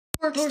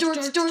Dorks,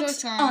 dorks,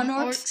 dorks, on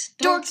orcs.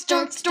 Dorks,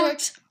 dorks,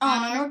 dorks,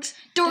 on orcs.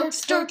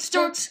 Dorks, dorks,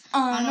 dorks,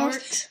 on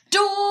orcs.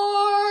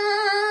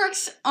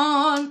 Dorks,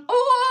 on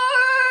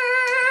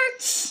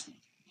orcs.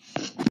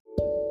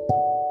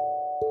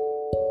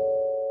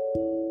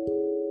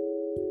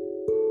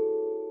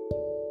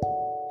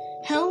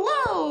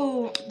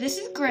 Hello, this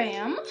is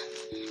Graham,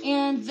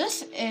 and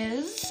this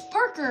is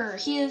Parker.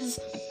 He is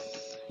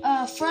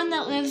a friend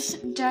that lives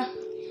down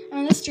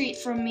the street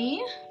from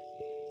me.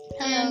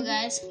 Hello,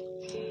 guys.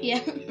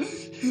 Yeah.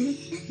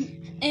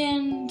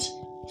 And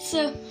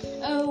so,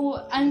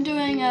 I'm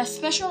doing a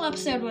special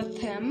episode with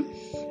him.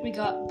 We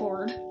got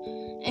bored.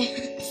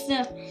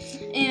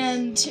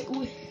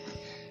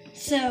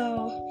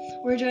 So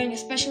we're doing a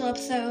special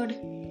episode.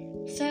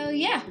 So,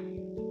 yeah.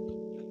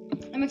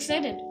 I'm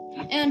excited.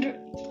 And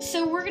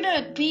so we're going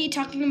to be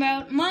talking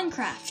about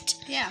Minecraft.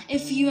 Yeah.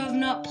 If you have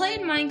not played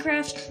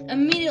Minecraft,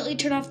 immediately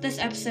turn off this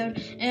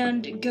episode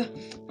and go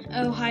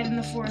hide in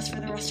the forest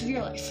for the rest of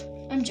your life.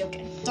 I'm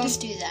joking. Don't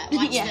do that.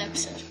 Watch the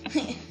episode.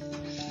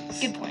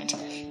 Good point.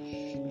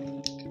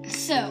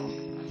 So,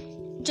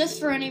 just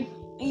for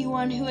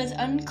anyone who is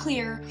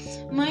unclear,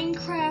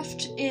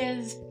 Minecraft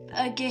is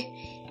a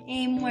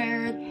game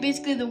where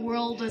basically the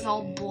world is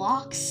all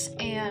blocks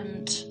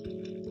and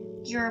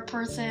you're a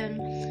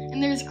person.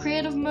 And there's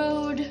creative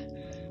mode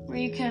where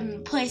you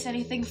can place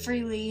anything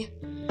freely.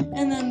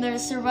 And then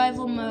there's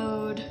survival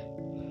mode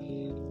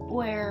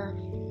where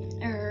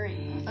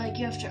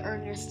you have to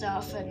earn your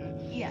stuff and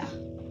yeah.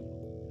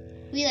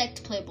 We like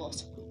to play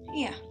both.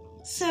 Yeah.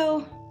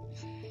 So,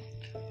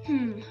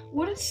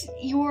 what is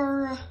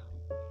your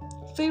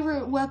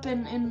favorite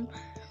weapon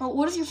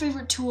what is your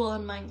favorite tool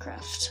in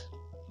Minecraft?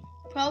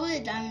 Probably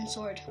a diamond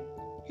sword.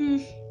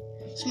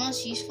 It's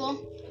most useful,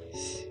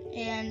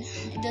 and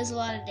it does a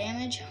lot of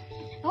damage.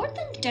 I would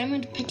think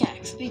diamond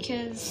pickaxe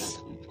because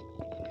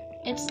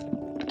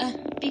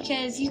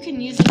you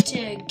can use it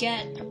to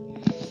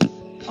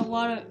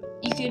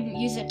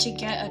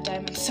get a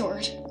diamond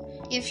sword.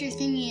 If you're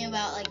thinking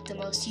about like the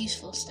most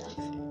useful stuff,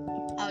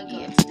 I would go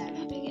with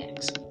diamond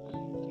pickaxe.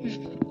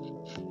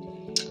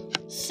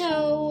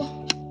 So,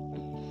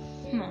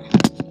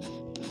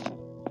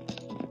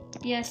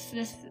 yes,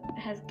 this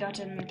has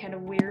gotten kind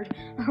of weird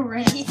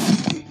already.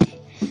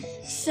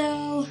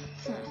 So,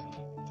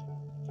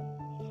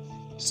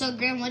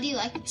 Graham, what do you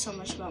like so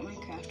much about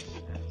Minecraft?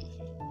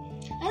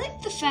 I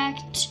like the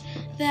fact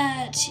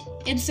that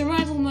in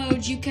survival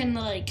mode you can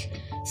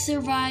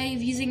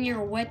survive using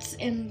your wits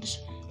and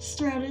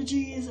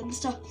strategies and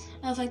stuff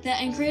like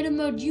that. In creative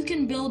mode, you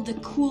can build the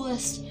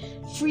coolest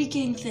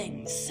freaking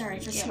things. Sorry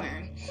for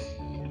swearing.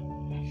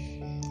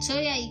 So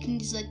yeah, you can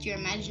just let your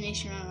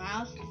imagination run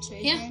wild. So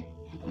yeah,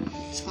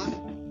 it's fun.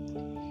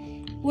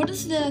 What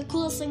is the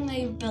coolest thing that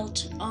you've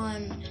built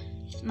on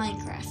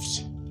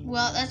Minecraft?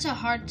 Well, that's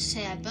hard to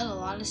say. I built a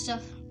lot of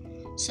stuff.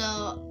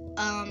 So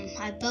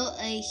I built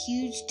a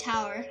huge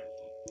tower.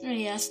 Oh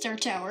yeah, Star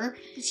Tower.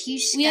 It's a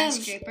huge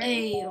skyscraper.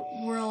 We have a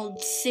world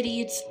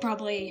city. It's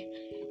probably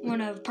one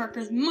of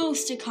Parker's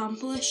most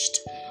accomplished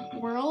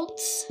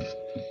worlds.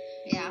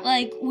 Yeah.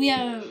 We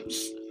have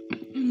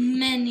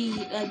many,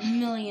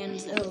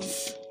 millions of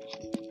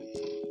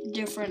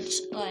different,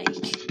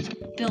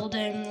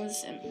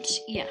 buildings and,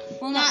 yeah.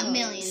 Well, not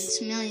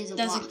millions. Millions of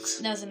blocks.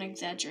 That's an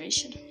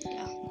exaggeration.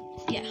 Yeah.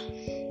 Yeah.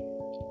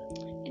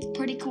 It's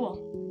pretty cool.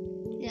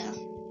 Yeah.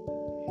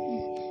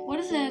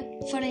 What's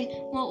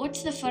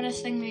the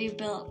funnest thing that you've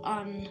built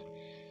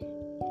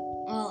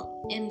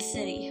in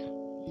city?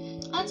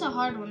 That's a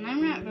hard one.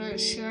 I'm not very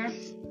sure,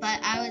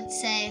 but I would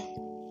say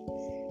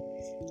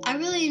I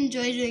really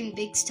enjoy doing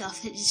big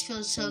stuff. It just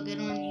feels so good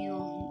when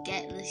you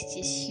get this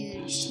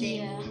huge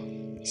thing. Yeah.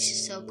 It's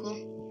just so cool.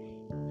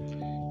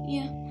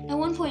 Yeah. At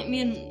one point,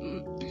 me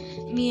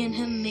and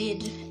him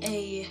made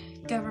a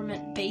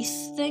government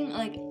base thing,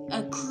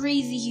 a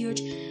crazy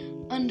huge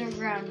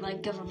underground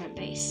government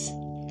base.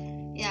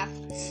 Yeah.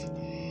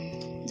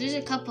 There's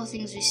a couple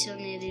things we still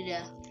need to do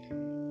to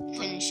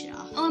finish it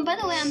off. Oh, and by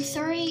the way, I'm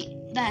sorry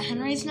that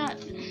Henry's not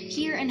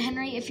here. And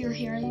Henry, if you're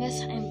hearing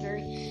this, I'm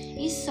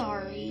very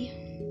sorry.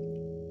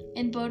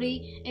 And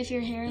Bodhi, if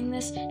you're hearing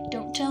this,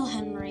 don't tell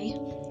Henry.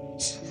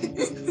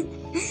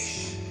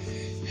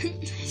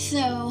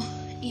 So,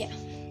 yeah.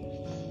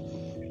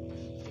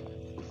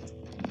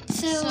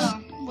 So,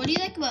 what do you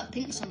like about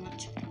pink so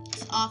much?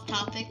 It's off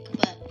topic,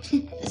 but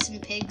it's in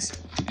pigs.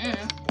 I don't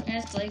know. I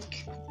just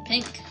like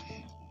pink.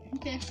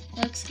 Okay.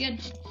 That looks good.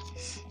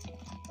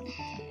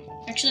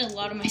 Actually, a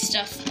lot of my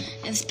stuff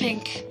is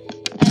pink.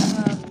 I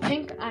have a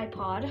pink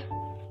iPod.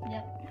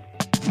 Yep.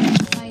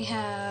 I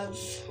have,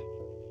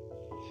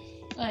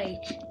 a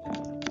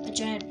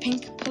giant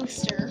pink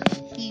poster.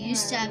 You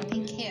used to have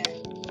pink hair.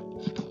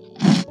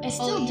 I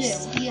still do.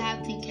 You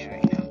have pink hair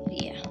right now.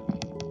 Yeah.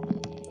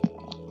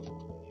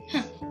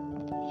 Huh.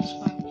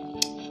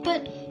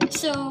 But,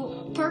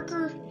 so,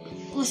 Parker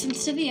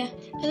listens to the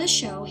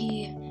show.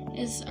 He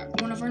is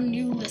one of our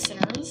new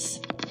listeners.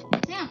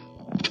 Yeah.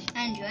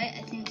 I enjoy it.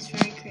 I think it's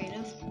very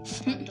creative.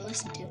 Fun to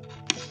listen to.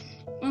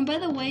 And by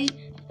the way,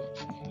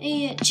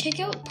 check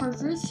out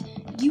Parker's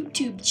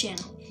YouTube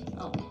channel.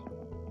 Oh,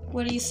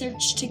 what do you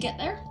search to get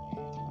there?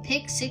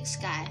 Pick 6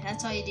 guy.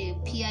 That's all you do.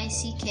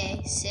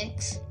 PICK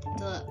 6,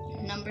 the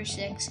number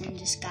 6, and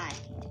just guy.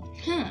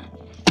 Huh.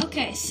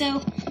 Okay, so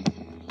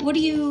what do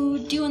you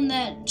do on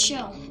that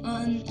show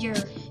on your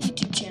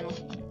YouTube channel?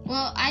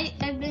 Well,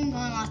 I've been going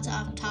lots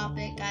off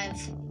topic.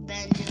 I've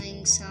been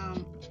doing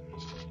some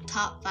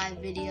top 5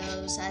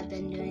 videos.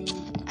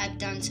 I've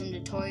done some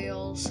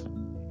tutorials.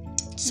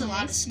 It's a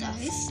lot of stuff.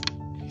 Nice.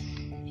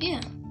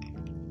 Yeah.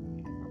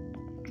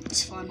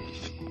 It's fun.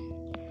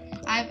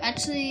 I've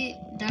actually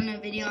done a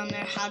video on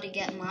there how to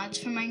get mods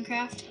for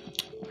Minecraft.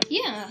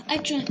 Yeah,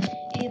 actually,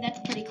 that's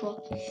pretty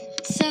cool.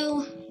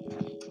 So,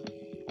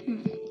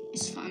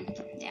 it's fun.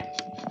 Yeah.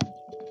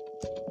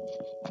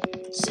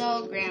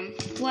 So, Graham,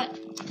 what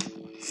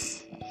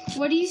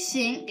do you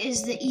think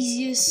is the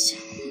easiest,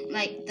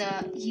 like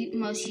the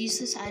most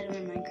useless item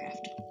in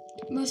Minecraft?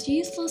 Most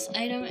useless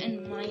item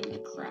in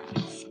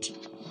Minecraft.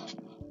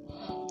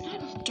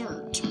 Not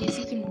dirt, if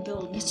you can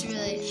build. It's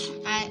really,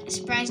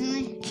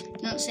 surprisingly,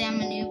 don't say I'm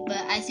a noob, but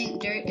I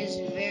think dirt is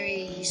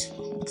very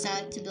useful because I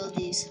like to build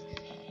these.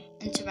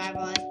 In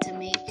survival, I like to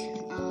make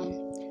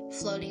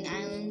floating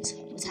islands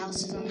with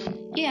houses on them.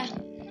 Yeah.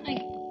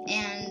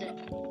 And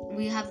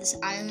we have this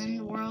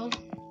island world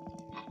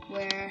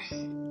where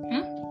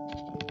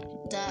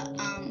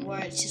where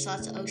it's just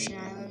lots of ocean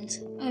islands.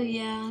 Oh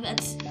yeah,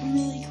 that's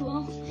really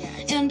cool.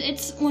 Yeah. And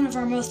it's one of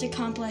our most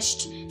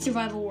accomplished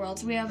survival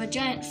worlds. We have a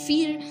giant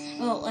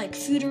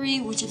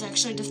foodery, which is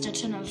actually just a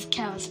ton of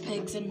cows,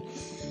 pigs, and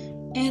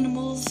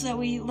animals that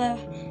we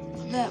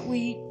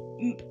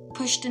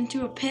pushed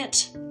into a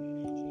pit.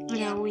 I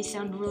know we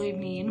sound really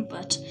mean,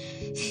 but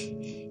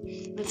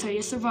that's how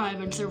you survive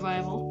in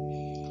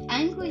survival. I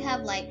think we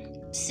have like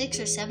 6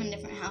 or 7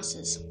 different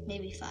houses,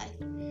 maybe 5.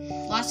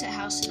 Lots of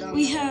houses on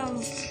We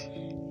have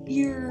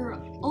your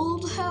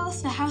old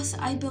house, the house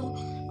I built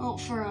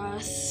for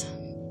us.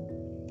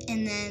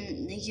 And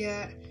then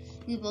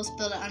we both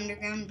built an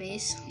underground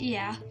base.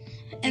 Yeah.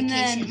 And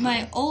then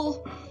my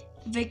old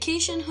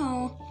vacation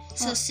home.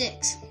 So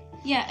 6.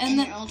 Yeah, and then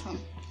then your old home.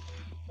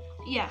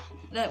 Yeah,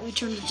 that we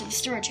turned into the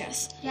storage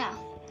house. Yeah.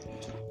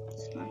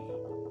 It's fun.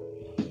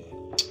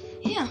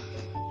 Yeah.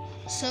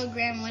 So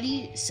Graham,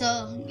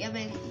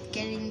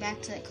 getting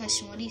back to that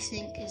question, what do you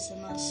think is the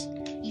most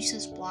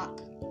useless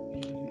block?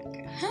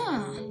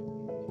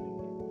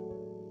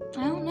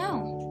 I don't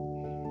know.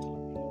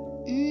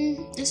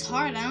 It's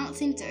hard. I don't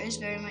think there is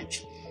very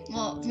much.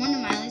 Well, one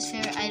of my least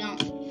favorite,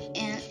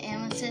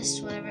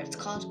 amethyst, whatever it's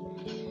called.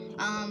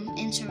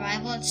 In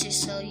survival, it's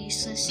just so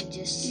useless. It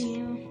just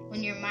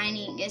when you're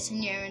mining, it gets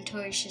in your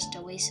inventory. It's just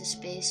a waste of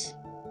space.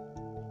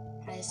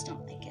 I just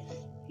don't like it.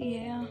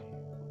 Yeah.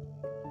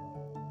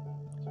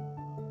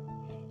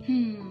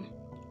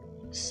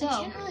 So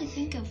I can't really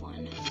think of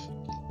one.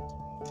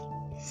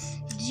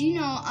 Did you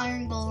know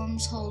iron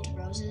golems hold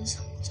roses?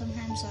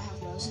 Sometimes they'll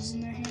have roses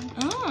in their hand.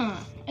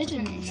 I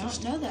did not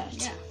know that.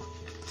 Yeah.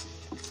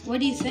 What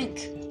do you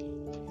think?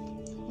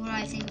 What do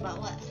I think about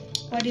what?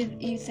 Why do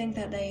you think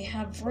that they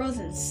have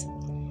roses?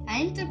 I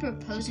think they're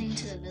proposing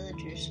to the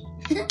villagers.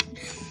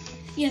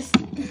 Yes,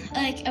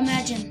 like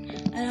imagine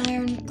an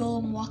iron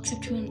golem walks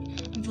up to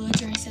a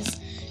villager and says,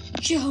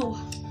 "Joe,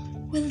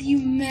 will you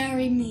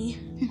marry me?"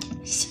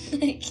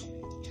 Like,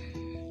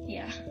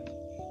 yeah.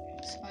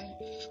 It's funny.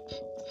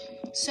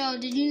 So,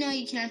 did you know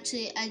you can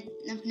actually,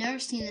 I've never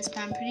seen this, but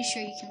I'm pretty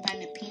sure you can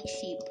find a pink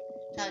sheep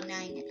without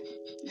dying it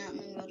out in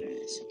the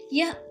wilderness.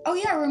 Yeah. Oh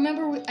yeah,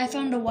 remember I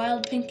found a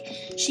wild pink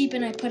sheep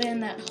and I put it in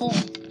that hole.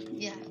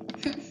 Yeah.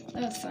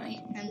 That was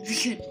funny. And we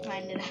couldn't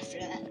find it after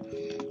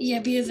that. Yeah,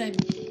 because I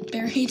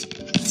buried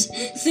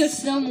it. So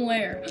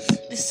somewhere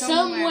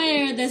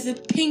there's a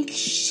pink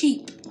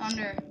sheep.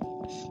 Under.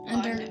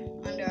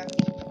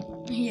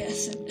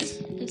 Yes.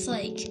 It's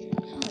like,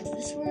 is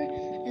this where?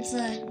 It's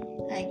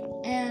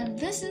and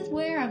this is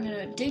where I'm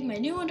gonna dig my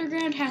new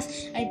underground house.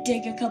 I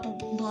dig a couple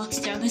blocks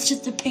down. It's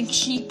just a pink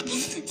sheep.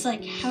 It's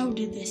like, how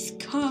did this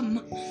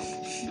come?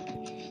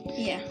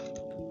 Yeah.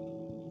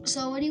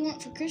 So what do you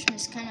want for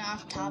Christmas? Kind of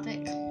off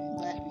topic,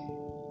 but.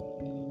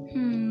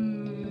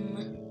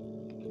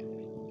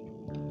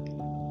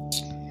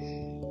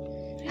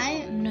 I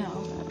don't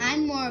know.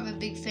 I'm more of a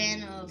big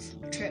fan of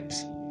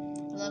trips.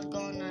 I love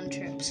going on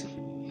trips.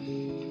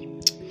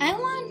 I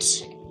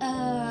want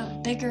a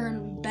bigger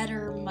and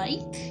better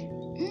mic.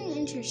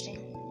 Interesting.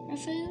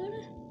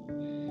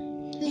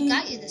 Who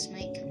got you this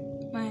mic?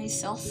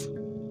 Myself.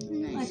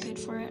 Nice. I paid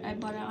for it. I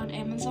bought it on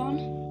Amazon.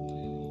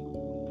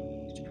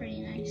 It's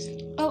pretty nice.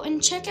 Oh,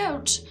 and check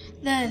out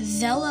the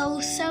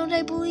Zello sound,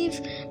 I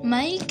believe,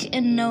 mic.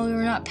 And no, we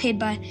were not paid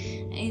by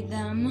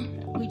them.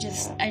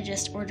 I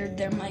just ordered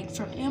their mic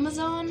from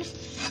Amazon.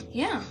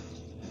 Yeah.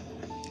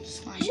 It's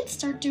fine. I should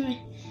start doing.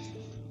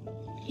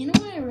 You know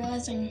what I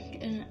realized? I'm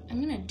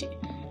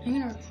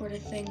gonna record a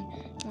thing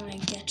when I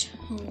get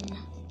home.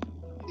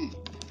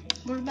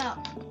 What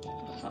about?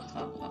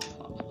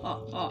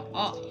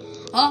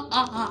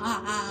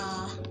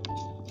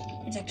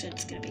 It's actually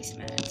just gonna be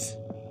some ads.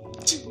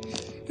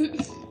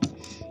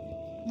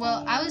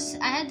 Well, I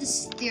had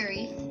this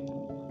theory.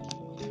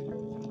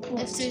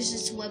 What? If there's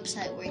this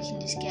website where you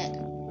can just get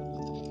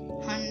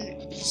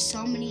just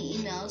so many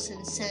emails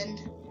and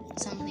send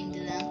something to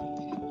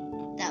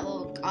them that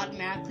will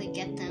automatically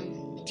get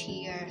them to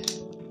your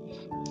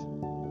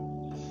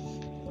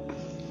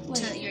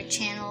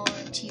channel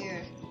or to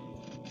your.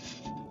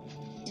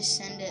 Just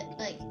send it,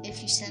 like,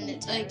 if you send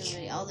it to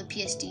everybody, all the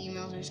PSD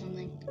emails or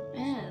something.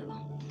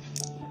 Oh.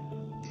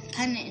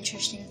 Kind of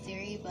interesting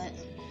theory, but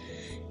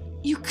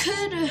You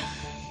could.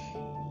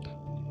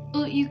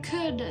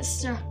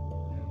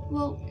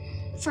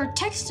 For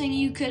texting,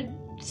 you could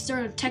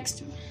start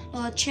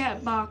a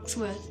chat box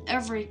with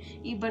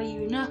everybody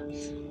you know.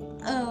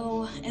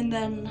 Oh, and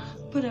then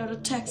put out a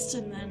text,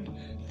 and then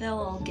they'll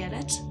all get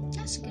it.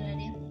 that's a good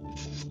idea.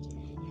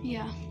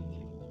 Yeah.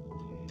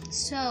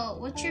 So,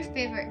 what's your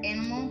favorite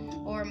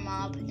animal or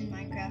mob in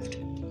Minecraft?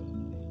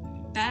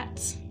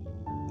 Bats.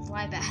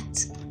 Why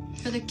bats?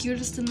 They're the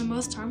cutest and the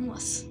most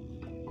harmless.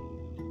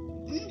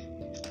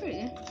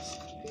 Pretty good.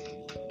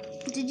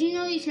 Did you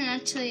know you can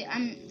actually,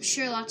 I'm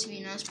sure lots of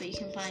you know this, but you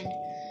can find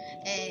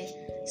a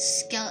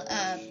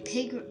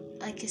pig,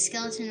 like a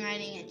skeleton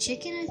riding a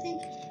chicken, I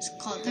think.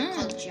 They're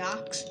called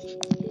jocks.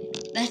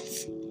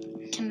 That's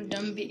kind of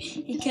dumb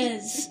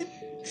because,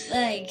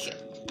 like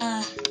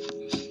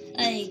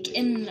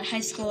in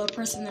high school, a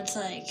person that's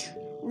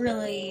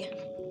really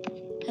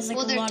has a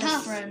they're lot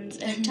tough. of friends.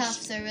 They're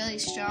tough. They're really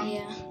strong.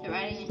 Yeah. They're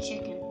riding a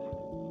chicken.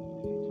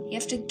 You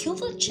have to kill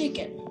the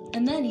chicken,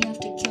 and then you have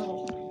to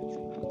kill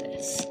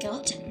the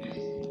skeleton.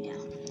 Yeah,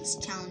 it's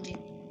challenging.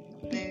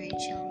 Very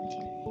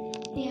challenging.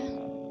 Yeah.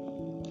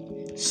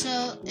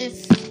 So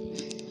if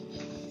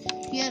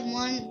you had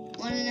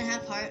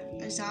 1.5 heart,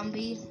 a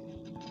zombie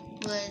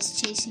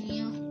was chasing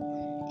you,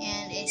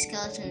 and a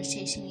skeleton was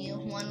chasing you.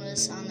 One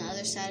was on the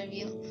other side of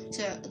you,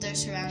 so they're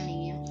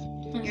surrounding you.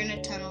 You're in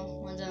a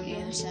tunnel. One's on the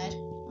other side.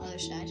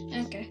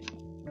 Okay.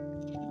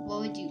 Where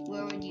would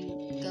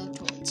you go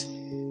towards?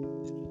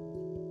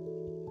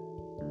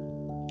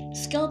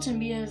 Skeleton,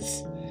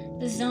 because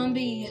the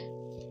zombie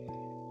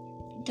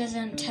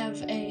doesn't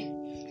have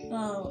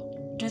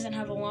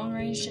a long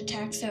range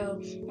attack.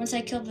 So once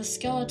I killed the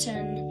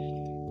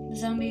skeleton, the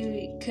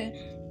zombie could,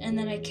 and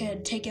then I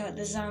could take out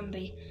the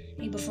zombie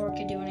before it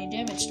could do any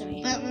damage to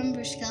me. But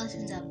remember,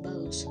 skeletons have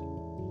bows.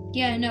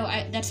 Yeah, no,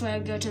 that's why I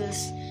go to the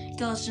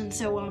skeleton,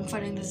 so when I'm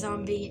fighting the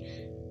zombie,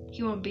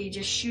 he won't be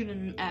just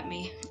shooting at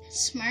me.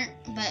 Smart,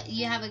 but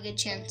you have a good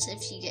chance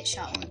if you get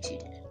shot once you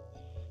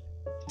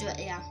do it.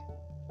 Yeah.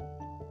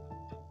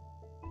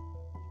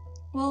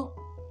 Well,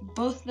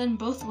 both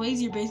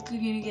ways you're basically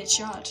gonna get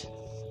shot.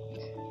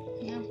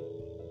 Yeah.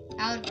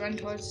 I would run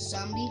towards the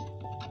zombie,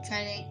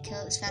 try to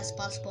kill it as fast as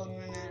possible, and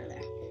run out of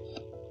there.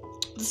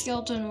 The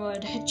skeleton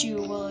would hit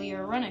you while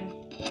you're running.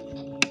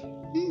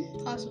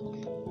 Possible.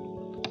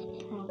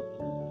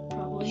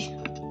 Probably.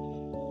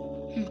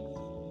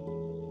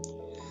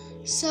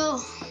 So,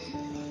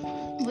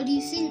 what do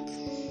you think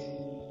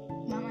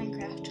about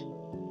Minecraft?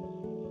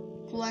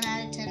 1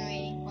 out of 10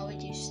 rating, what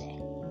would you say?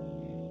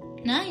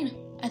 9.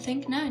 I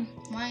think 9.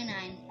 Why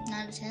 9?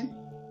 Not a 10?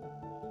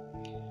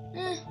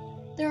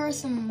 There are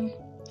some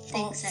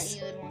Things that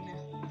you would want to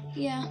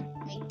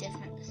make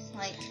different.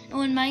 Like,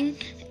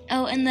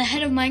 and the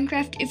head of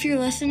Minecraft, if you're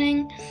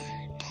listening,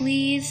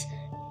 please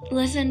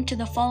listen to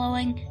the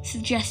following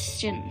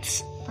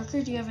suggestions.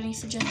 Parker, do you have any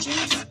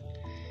suggestions?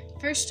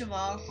 first of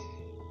all,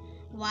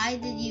 why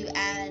did you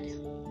add,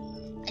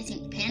 I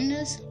think,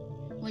 pandas?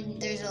 When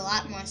there's a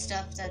lot more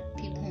stuff that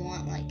people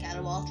want, like, out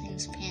of all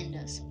things,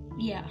 pandas.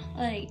 Yeah,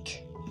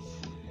 like,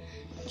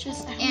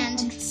 just, I don't And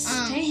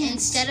understand.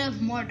 instead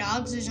of more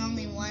dogs, there's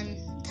only one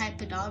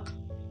type of dog.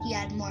 You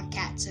add more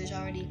cats. There's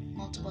already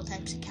multiple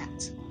types of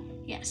cats.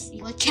 Yes,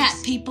 you cat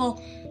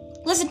people.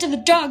 Listen to the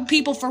dog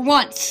people for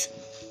once.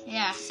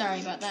 Yeah. Sorry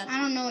about that.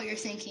 I don't know what you're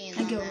thinking.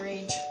 I go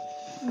rage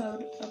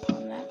mode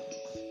upon that.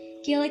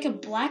 Yeah, like a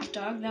black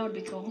dog, that would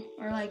be cool.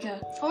 Or like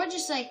a Or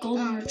just like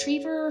golden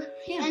retriever.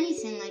 Yeah.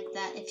 anything like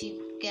that. If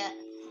you get,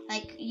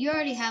 like, you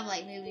already have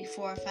like maybe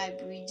 4 or 5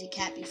 breeds of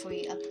cat before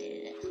you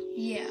updated it.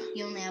 Yeah.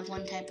 You only have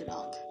one type of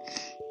dog.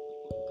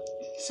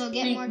 So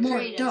get Make more more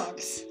creative.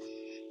 dogs.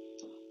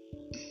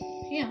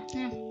 Yeah.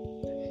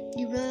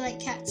 You really like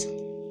cats.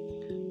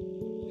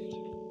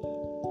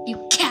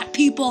 You cat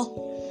people.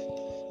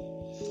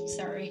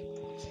 Sorry.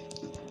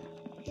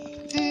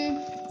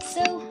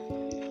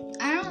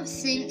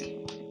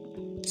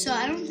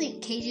 I don't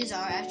think cages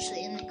are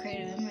actually in the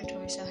creative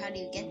inventory, so how do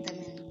you get them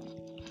in?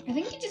 I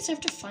think you just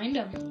have to find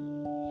them.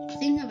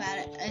 Think about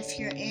it. If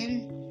you're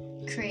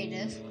in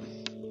creative,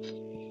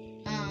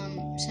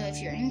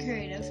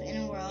 in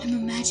a world, I'm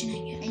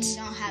imagining it. and you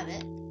don't have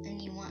it,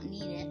 and you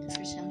need it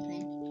for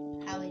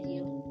something, how would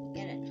you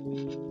get it?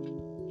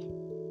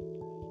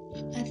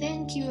 I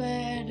think you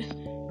would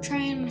try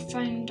and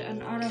find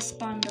an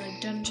auto-spawned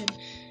dungeon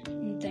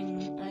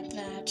thing like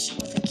that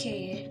with a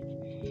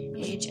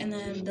cage, and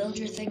then build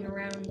your thing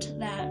around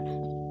that.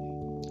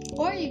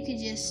 Or you could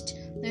just,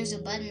 there's a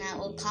button that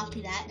will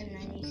copy that, and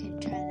then you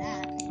could try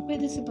that. Wait,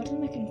 there's a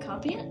button that can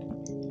copy it?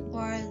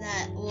 or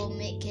that will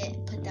make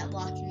it put that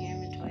block in your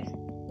inventory.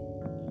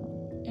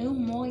 Oh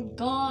my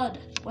god.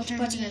 Which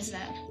button is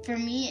that? For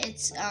me,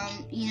 it's,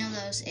 you know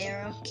those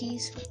arrow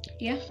keys?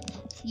 Yeah.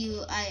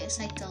 It's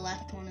like the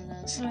left one of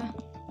those.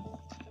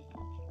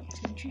 It's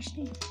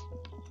interesting.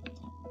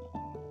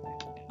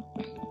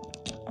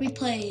 We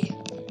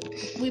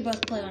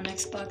both play on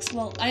Xbox.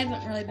 Well, I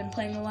haven't really been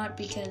playing a lot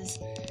because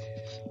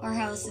our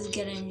house is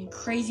getting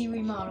crazy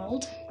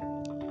remodeled.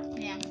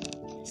 Yeah.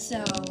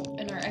 So,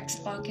 and our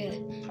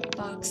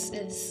Xbox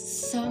is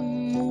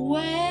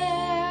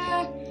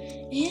somewhere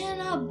in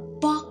a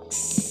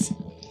box.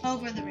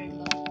 Over the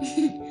rainbow.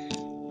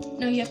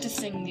 No, you have to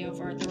sing the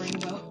Over the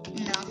Rainbow.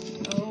 No.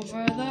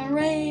 Over the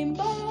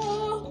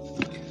rainbow.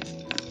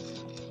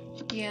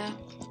 Yeah.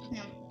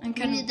 No. We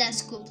did that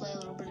school play a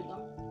little bit ago.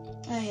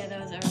 Oh yeah,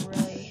 that was a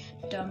really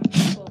dumb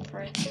school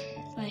play.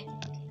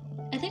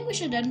 I think we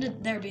should end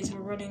it there because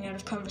we're running out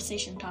of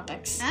conversation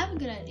topics. I have a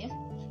good idea.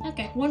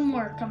 Okay, one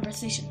more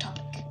conversation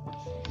topic.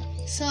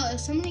 So, if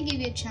somebody gave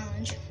you a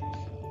challenge,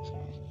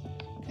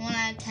 1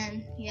 out of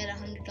 10, you had a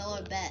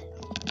 $100 bet,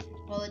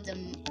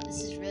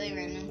 this is really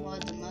random, what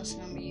would the most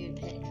number you would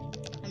pick?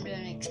 I'm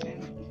doing an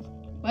experiment.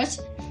 What?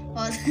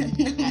 What was the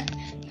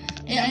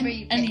number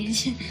you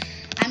picked?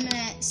 I'm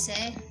gonna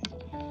say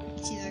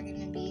it's either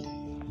gonna be,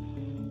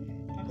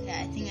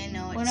 okay, I think I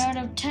know it's 1 out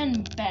of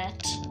 10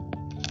 bet.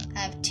 I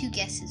have 2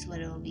 guesses what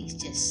it will be.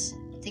 Just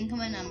think of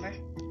a number.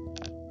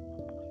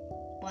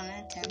 1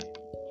 out of 10.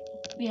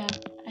 Yeah.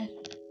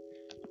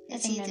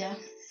 It's either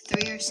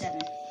 3 or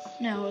 7.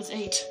 No, it's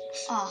 8.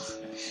 Oh.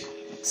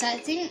 So I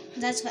think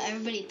that's what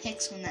everybody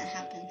picks when that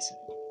happens.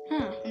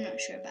 Huh. I'm not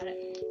sure about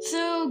it.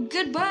 So,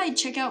 goodbye.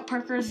 Check out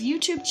Parker's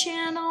YouTube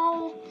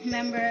channel.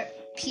 Remember,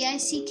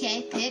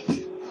 PICK, pick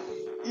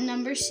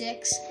number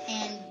 6,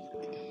 and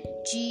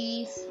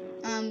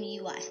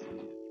GUI.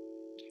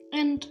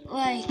 And,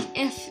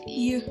 if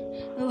you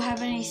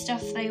have any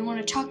stuff that you want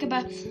to talk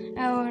about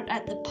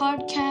at the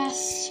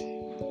podcast,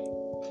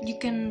 you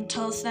can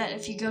tell us that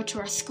if you go to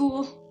our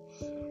school.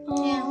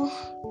 Yeah. Or,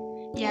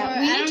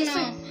 I don't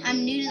know.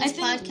 I'm new to this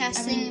podcast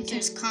thing. If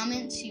there's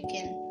comments, you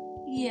can.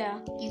 Yeah.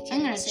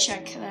 I'm going to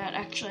check something. that,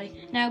 actually.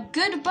 Now,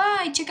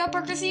 goodbye. Check out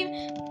Parker's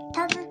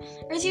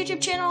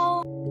YouTube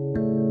channel.